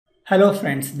Hello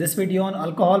friends, this video on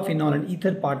alcohol, phenol and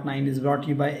ether part 9 is brought to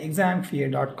you by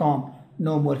examfear.com.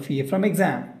 No more fear from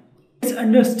exam. Let's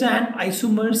understand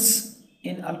isomers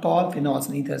in alcohol, phenols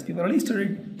and ethers. We've already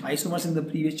studied isomers in the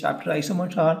previous chapter.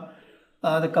 Isomers are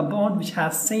the compound which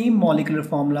has same molecular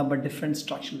formula but different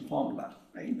structural formula.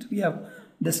 Right? We have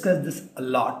discussed this a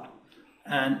lot.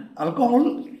 And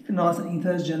alcohol, phenols and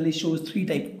ethers generally shows three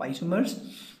types of isomers: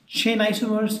 chain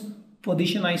isomers,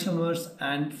 position isomers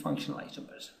and functional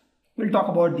isomers. We'll talk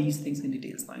about these things in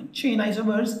details now. Chain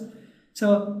isomers,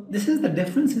 so this is the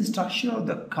difference in structure of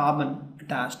the carbon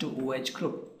attached to OH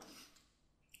group.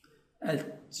 I'll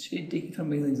take it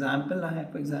from an example. I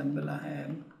have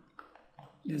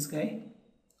this guy,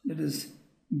 that is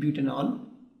butanol,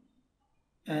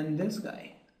 and this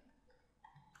guy.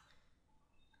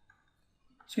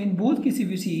 So in both cases, if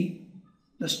you see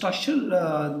the structural,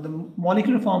 the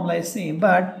molecular formula is same,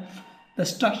 but the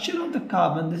structure of the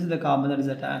carbon, this is the carbon that is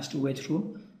attached to OH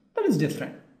group, that is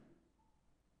different.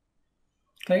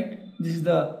 Correct? This is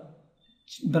the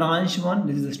branch one,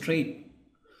 this is the straight.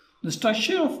 The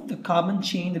structure of the carbon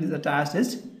chain that is attached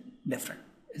is different.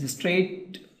 It's a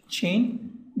straight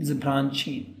chain, this is a branch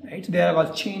chain. Right? So they are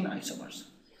called chain isomers.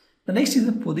 The next is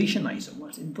the position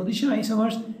isomers. In position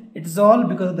isomers, it is all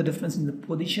because of the difference in the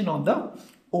position of the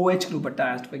OH group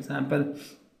attached. For example,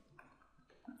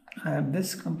 I have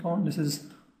this compound, this is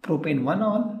propane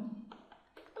 1-ol,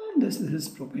 and this is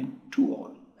propane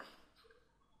 2-ol.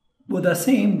 Both are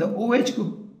same, the OH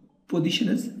group position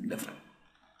is different.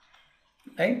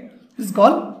 Right? This is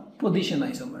called position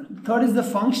isomer. The third is the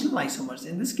functional isomers.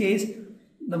 In this case,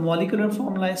 the molecular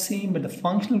formula is same, but the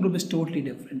functional group is totally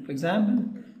different. For example,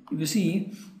 if you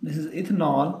see, this is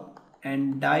ethanol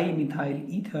and dimethyl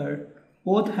ether,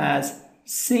 both has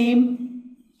same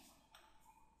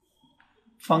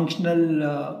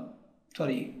functional,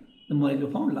 the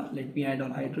molecular formula. Let me add all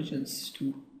hydrogens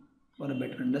for a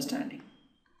better understanding.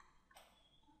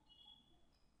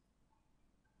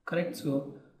 Correct?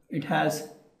 So it has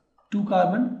 2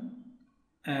 carbon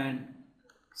and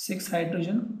 6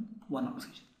 hydrogen, 1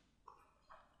 oxygen.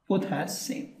 Both has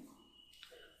same.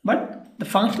 But the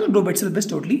functional group itself is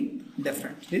totally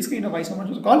different. This kind of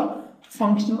isomers is called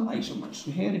functional isomers.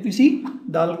 So here if you see,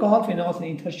 the alcohol, phenols and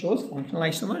ether shows functional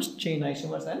isomers, chain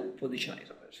isomers and position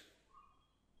isomers.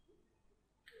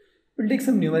 We'll take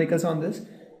some numericals on this.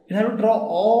 You have to draw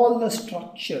all the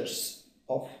structures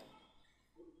of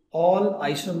all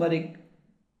isomeric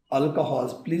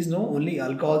alcohols. Please know, only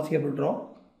alcohols you have to draw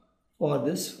for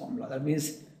this formula. That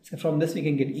means, so from this we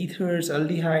can get ethers,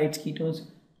 aldehydes, ketones.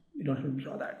 We don't have to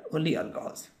draw that, only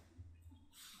alcohols.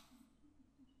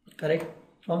 Correct?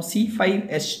 From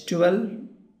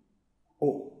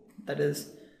C5H12O, that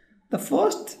is, the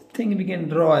first thing we can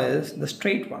draw is the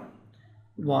straight one.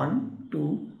 1,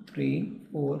 2, 3,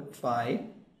 4, 5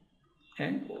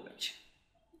 and OH.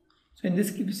 So in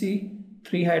this case you see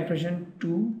 3 hydrogen,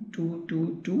 2, 2,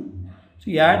 2, 2. So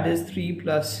you add this 3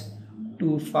 plus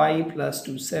 2, 5 plus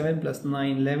 2, 7 plus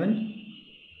 9, 11.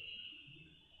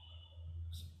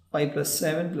 5 plus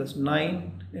 7 plus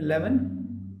 9,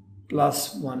 11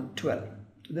 plus 1, 12.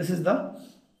 So this is the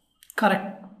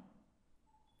correct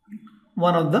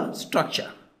one of the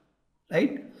structure,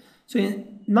 right? So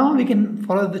now we can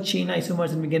follow the chain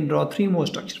isomers and we can draw 3 more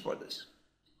structures for this.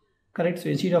 Correct? So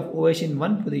instead of OH in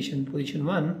one position, position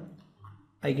 1,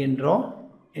 I can draw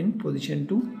in position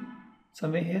 2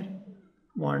 somewhere here.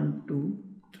 1, 2,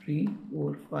 3,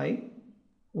 4, 5.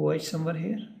 OH somewhere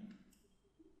here.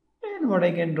 And what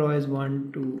I can draw is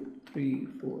 1, 2, 3,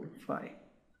 4, 5.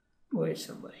 OH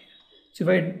somewhere here. So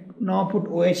if I now put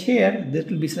OH here, this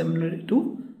will be similar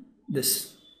to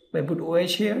this. If I put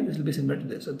OH here, this will be similar to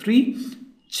this. So 3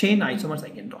 chain isomers I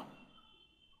can draw.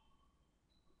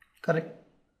 Correct?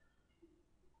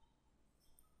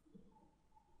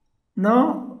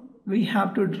 Now we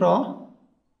have to draw,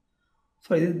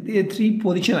 the 3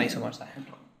 position isomers I have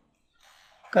drawn.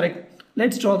 Correct?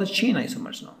 Let's draw the chain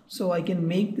isomers now. So I can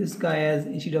make this guy as,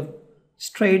 instead of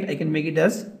straight, I can make it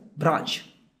as branch.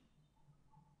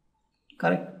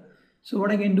 Correct? So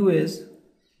what I can do is,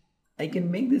 I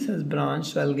can make this as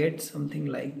branch, so I'll get something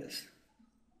like this.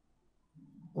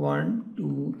 1,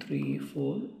 2, 3,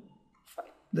 4, 5.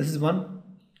 This is 1,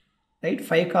 right?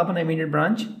 5 carbon I made it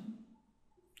branch.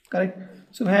 Correct?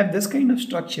 So I have this kind of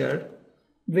structure,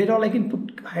 where all I can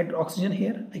put oxygen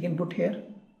here, I can put here.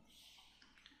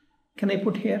 Can I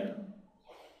put here?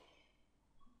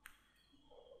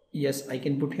 Yes, I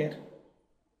can put here.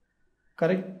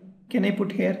 Correct? Can I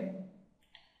put here?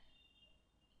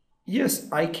 Yes,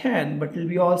 I can, but it will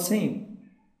be all same.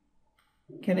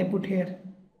 Can I put here?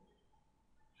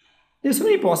 There's so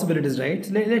many possibilities, right?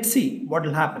 Let's see what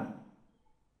will happen.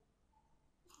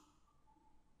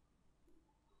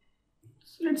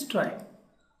 let's try.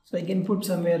 So I can put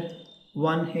somewhere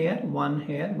one here,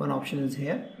 one option is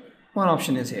here, one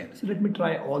option is here. So let me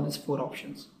try all these 4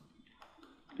 options.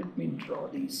 Let me draw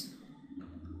these.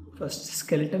 First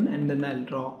skeleton and then I'll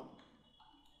draw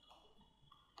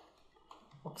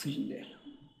oxygen there.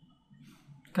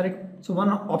 Correct. So one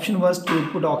option was to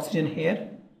put oxygen here,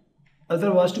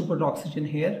 other was to put oxygen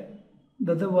here,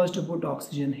 the other was to put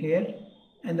oxygen here,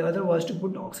 and the other was to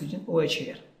put oxygen OH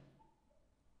here.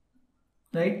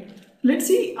 Right? Let's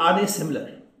see, are they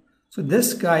similar? So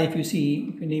this guy, if you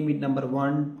see, if you name it number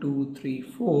 1, 2, 3,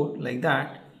 4 like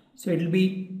that, so it will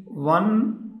be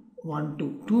 1, 1,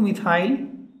 2, 2 methyl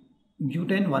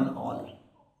butane 1 all.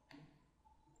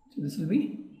 So this will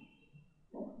be,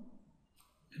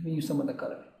 let me use some other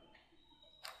color.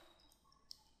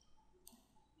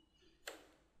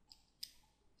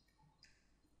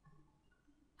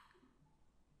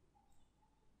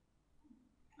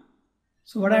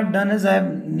 So what I have done is I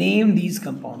have named these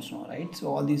compounds now, right? So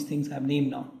all these things I have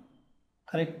named now,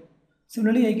 correct?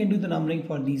 Similarly, I can do the numbering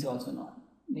for these also now,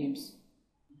 names.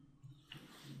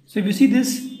 So if you see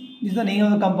this is the name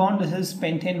of the compound. This is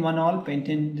pentane 1 all,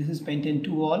 pentane, this is pentane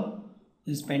 2 all,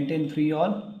 this is pentane 3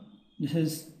 all, this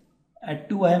is at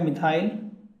 2 I have methyl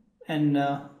and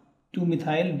 2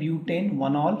 methyl butane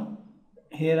 1 all.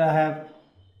 Here I have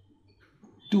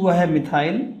 2 I have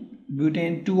methyl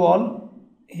butane 2 all.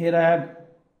 Here I have,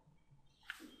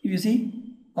 you see,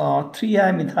 3 I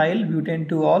have methyl butane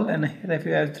 2 all, and here if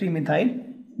you have 3 methyl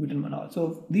butane 1 all.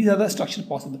 So these are the structure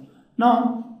possible.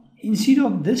 Now instead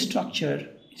of this structure,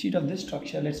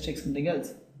 let's take something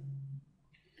else.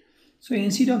 So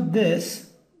instead of this,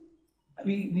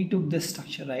 we took this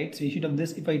structure, right? So instead of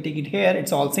this, if I take it here,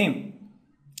 it's all same,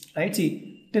 right?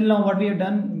 See, till now what we have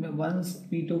done, once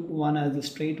we took one as a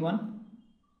straight one,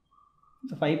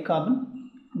 the 5 carbon.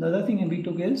 The other thing we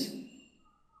took is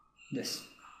this,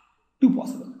 2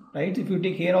 possible, right? If you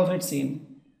take here also, it's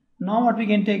same. Now what we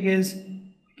can take is,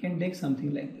 we can take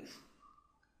something like this,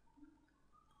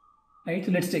 right?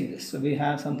 So let's take this. So we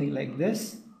have something like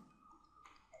this.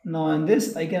 Now in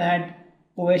this I can add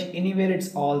OH anywhere,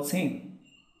 it's all same.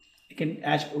 I can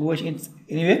add OH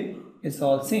anywhere, it's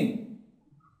all same.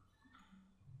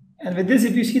 And with this,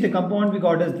 if you see, the compound we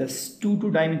got is this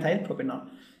 2,2-dimethyl propanol.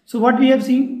 So what we have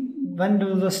seen, when there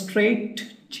was a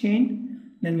straight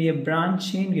chain, then we have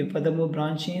branch chain, we have furthermore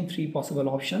branch chain, 3 possible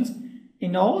options.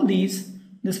 In all these,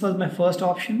 this was my first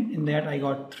option. In that I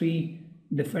got 3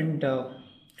 different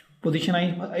position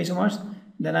isomers.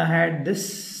 Then I had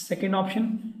this second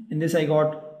option. In this I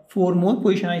got 4 more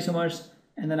position isomers.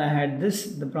 And then I had this,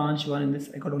 the branch one. In this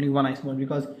I got only 1 isomer,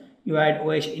 because you add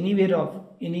OH anywhere of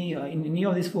any in any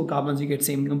of these 4 carbons, you get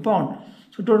same compound.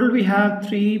 So total we have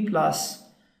 3 plus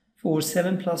 4,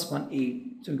 7 plus 1,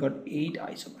 8. So we got 8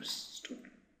 isomers total.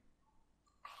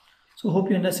 So hope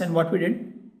you understand what we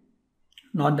did.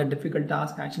 Not that difficult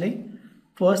task actually.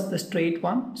 First the straight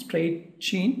one, straight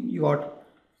chain, you got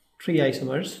 3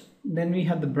 isomers. Then we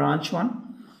have the branch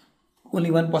one. Only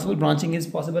 1 possible branching is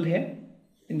possible here.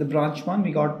 In the branch one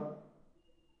we got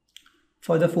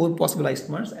further 4 possible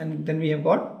isomers, and then we have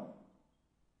got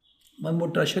 1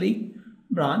 more tertiary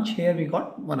branch. Here we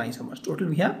got 1 isomer. Total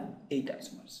we have 8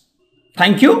 isomers.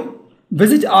 Thank you.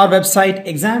 Visit our website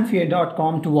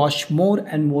examfear.com to watch more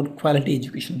and more quality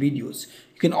education videos.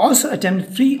 You can also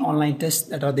attempt free online tests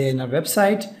that are there in our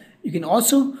website. You can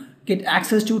also get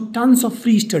access to tons of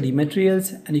free study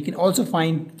materials, and you can also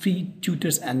find free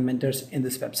tutors and mentors in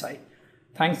this website.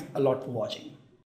 Thanks a lot for watching.